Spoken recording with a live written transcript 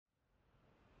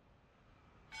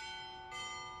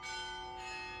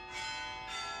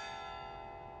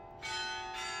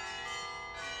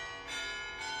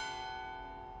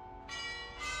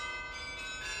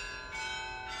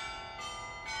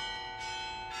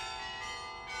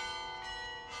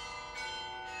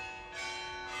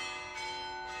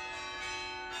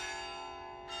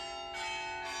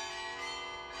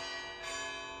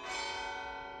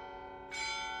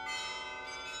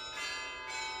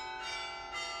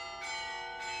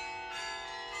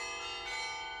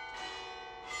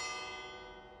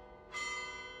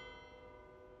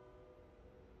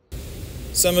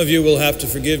Some of you will have to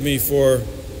forgive me for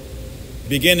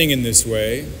beginning in this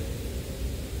way,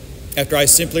 after I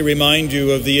simply remind you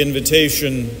of the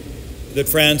invitation that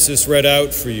Francis read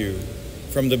out for you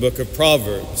from the book of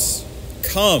Proverbs.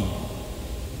 Come,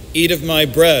 eat of my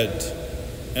bread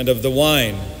and of the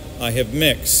wine I have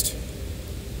mixed.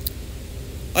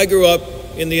 I grew up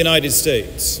in the United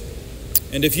States,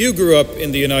 and if you grew up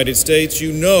in the United States,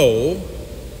 you know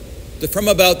that from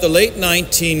about the late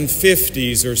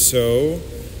 1950s or so,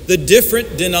 the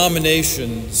different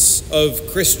denominations of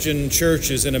Christian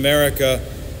churches in America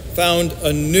found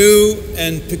a new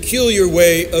and peculiar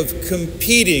way of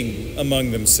competing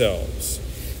among themselves.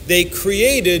 They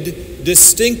created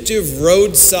distinctive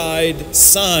roadside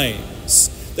signs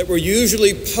that were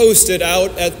usually posted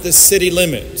out at the city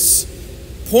limits,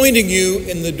 pointing you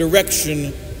in the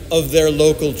direction of their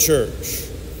local church.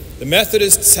 The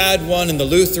Methodists had one, and the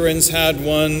Lutherans had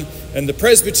one, and the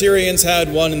Presbyterians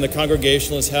had one, and the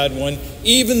Congregationalists had one.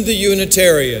 Even the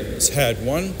Unitarians had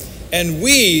one. And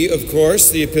we, of course,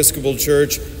 the Episcopal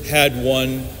Church, had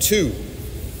one too.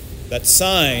 That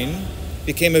sign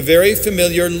became a very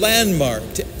familiar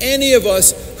landmark to any of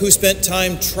us who spent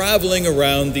time traveling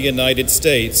around the United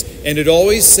States, and it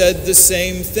always said the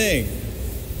same thing.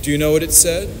 Do you know what it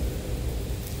said?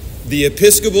 The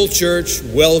Episcopal Church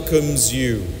welcomes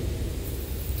you.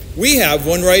 We have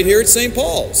one right here at St.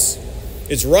 Paul's.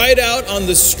 It's right out on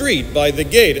the street by the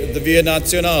gate of the Via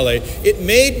Nazionale. It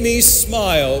made me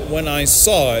smile when I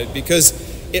saw it because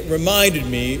it reminded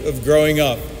me of growing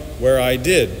up where I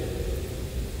did.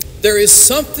 There is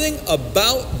something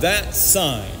about that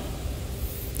sign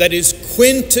that is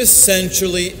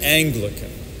quintessentially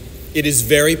Anglican. It is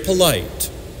very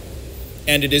polite,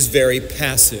 and it is very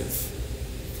passive.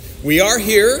 We are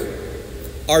here.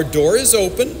 Our door is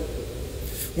open.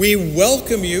 We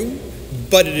welcome you.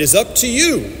 But it is up to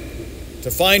you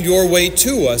to find your way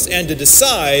to us and to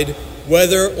decide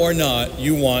whether or not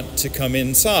you want to come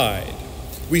inside.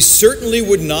 We certainly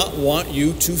would not want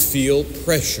you to feel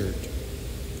pressured.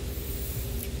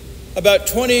 About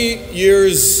 20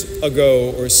 years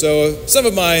ago or so, some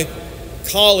of my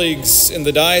colleagues in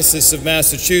the Diocese of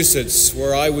Massachusetts,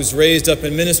 where I was raised up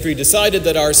in ministry, decided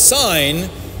that our sign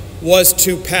was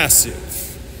too passive.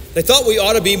 They thought we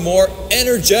ought to be more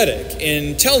energetic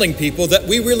in telling people that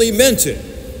we really meant it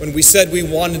when we said we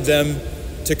wanted them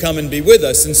to come and be with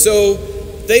us. And so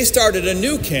they started a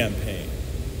new campaign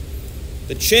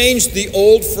that changed the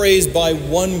old phrase by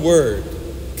one word.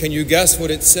 Can you guess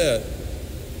what it said?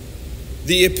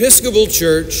 The Episcopal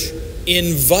Church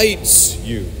invites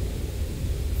you.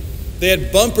 They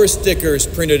had bumper stickers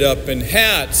printed up and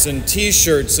hats and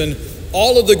t-shirts and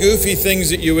all of the goofy things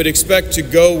that you would expect to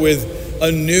go with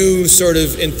a new sort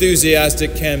of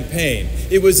enthusiastic campaign.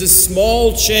 It was a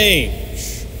small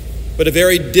change, but a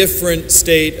very different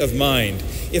state of mind.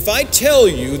 If I tell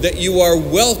you that you are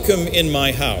welcome in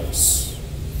my house,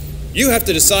 you have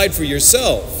to decide for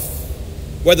yourself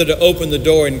whether to open the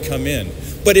door and come in.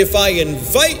 But if I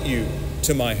invite you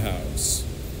to my house,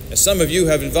 as some of you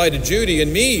have invited Judy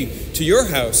and me to your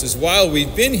houses while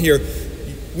we've been here,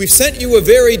 we've sent you a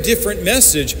very different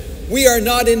message. We are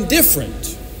not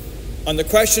indifferent on the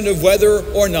question of whether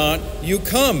or not you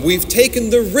come. We've taken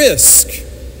the risk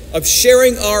of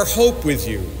sharing our hope with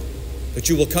you that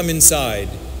you will come inside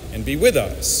and be with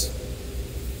us.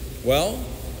 Well,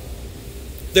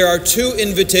 there are two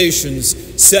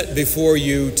invitations set before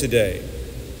you today.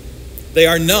 They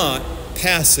are not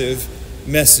passive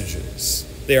messages.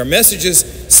 They are messages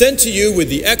sent to you with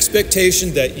the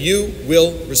expectation that you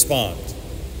will respond.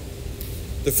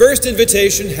 The first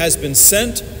invitation has been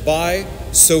sent by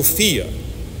Sophia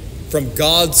from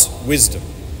God's wisdom.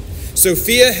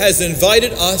 Sophia has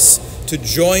invited us to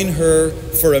join her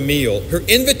for a meal. Her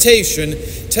invitation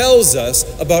tells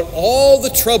us about all the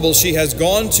trouble she has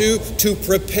gone to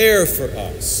prepare for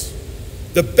us.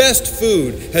 The best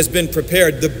food has been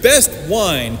prepared. The best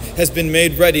wine has been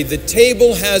made ready. The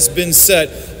table has been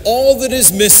set. All that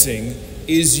is missing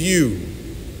is you.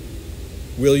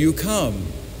 Will you come?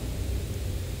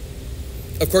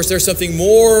 Of course, there's something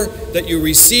more that you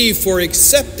receive for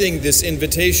accepting this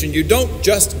invitation. You don't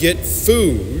just get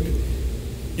food,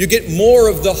 you get more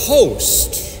of the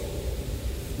host.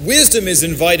 Wisdom is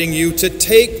inviting you to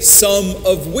take some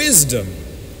of wisdom,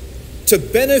 to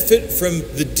benefit from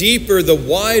the deeper, the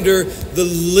wider, the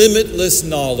limitless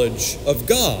knowledge of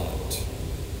God.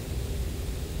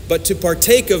 But to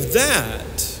partake of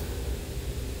that,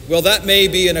 well, that may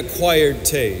be an acquired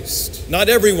taste. Not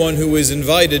everyone who is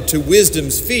invited to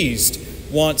wisdom's feast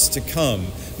wants to come.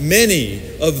 Many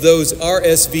of those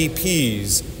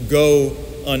RSVPs go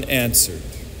unanswered.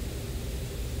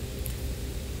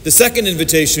 The second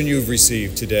invitation you've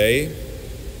received today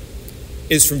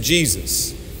is from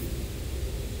Jesus.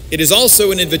 It is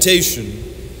also an invitation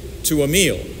to a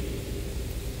meal.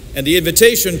 And the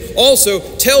invitation also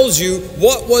tells you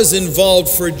what was involved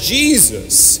for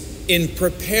Jesus in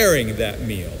preparing that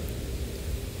meal.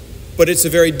 But it's a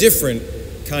very different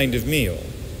kind of meal.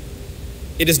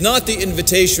 It is not the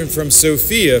invitation from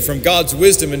Sophia, from God's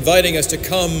wisdom, inviting us to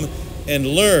come and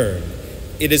learn.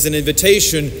 It is an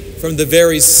invitation from the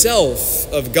very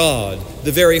self of God,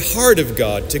 the very heart of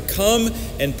God, to come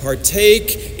and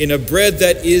partake in a bread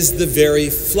that is the very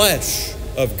flesh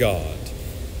of God.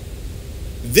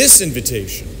 This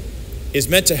invitation is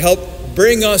meant to help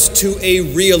bring us to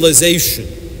a realization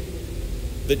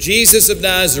that Jesus of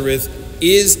Nazareth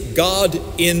is God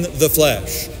in the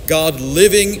flesh, God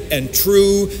living and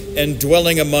true and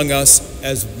dwelling among us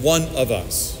as one of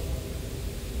us.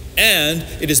 And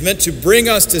it is meant to bring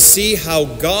us to see how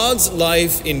God's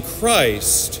life in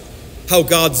Christ, how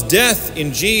God's death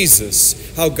in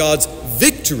Jesus, how God's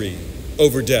victory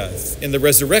over death in the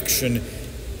resurrection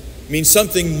means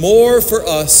something more for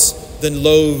us than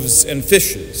loaves and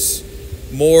fishes,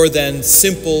 more than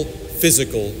simple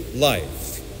physical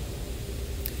life.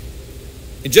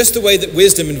 In just the way that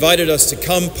wisdom invited us to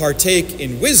come partake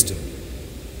in wisdom,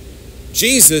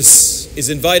 Jesus is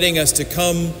inviting us to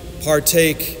come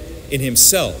partake in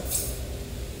himself.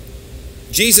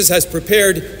 Jesus has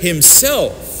prepared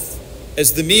himself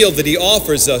as the meal that he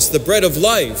offers us, the bread of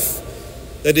life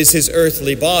that is his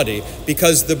earthly body,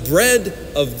 because the bread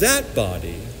of that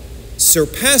body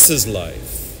surpasses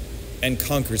life and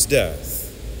conquers death.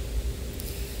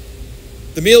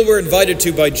 The meal we're invited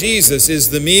to by Jesus is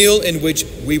the meal in which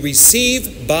we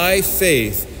receive by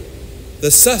faith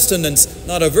the sustenance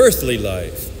not of earthly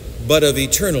life, but of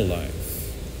eternal life.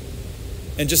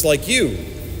 And just like you,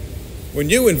 when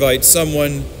you invite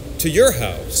someone to your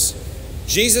house,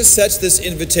 Jesus sets this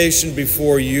invitation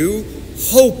before you,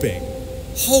 hoping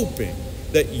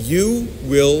that you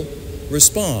will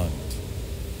respond.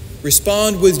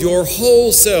 Respond with your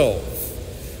whole self.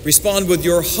 Respond with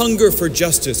your hunger for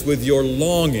justice, with your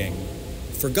longing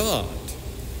for God.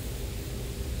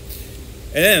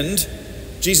 And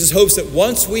Jesus hopes that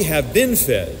once we have been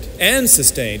fed and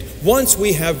sustained, once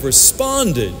we have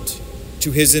responded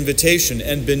to his invitation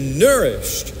and been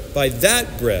nourished by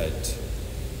that bread,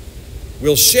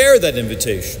 we'll share that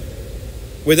invitation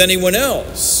with anyone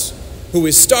else who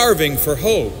is starving for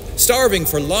hope, starving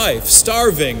for life,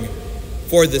 starving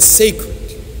for the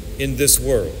sacred in this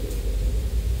world.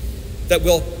 That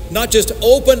will not just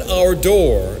open our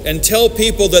door and tell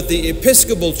people that the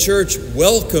Episcopal Church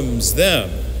welcomes them,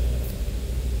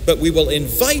 but we will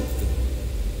invite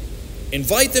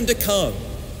them to come,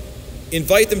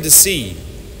 invite them to see,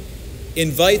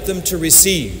 invite them to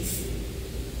receive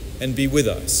and be with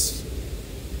us.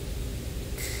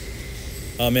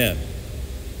 Amen.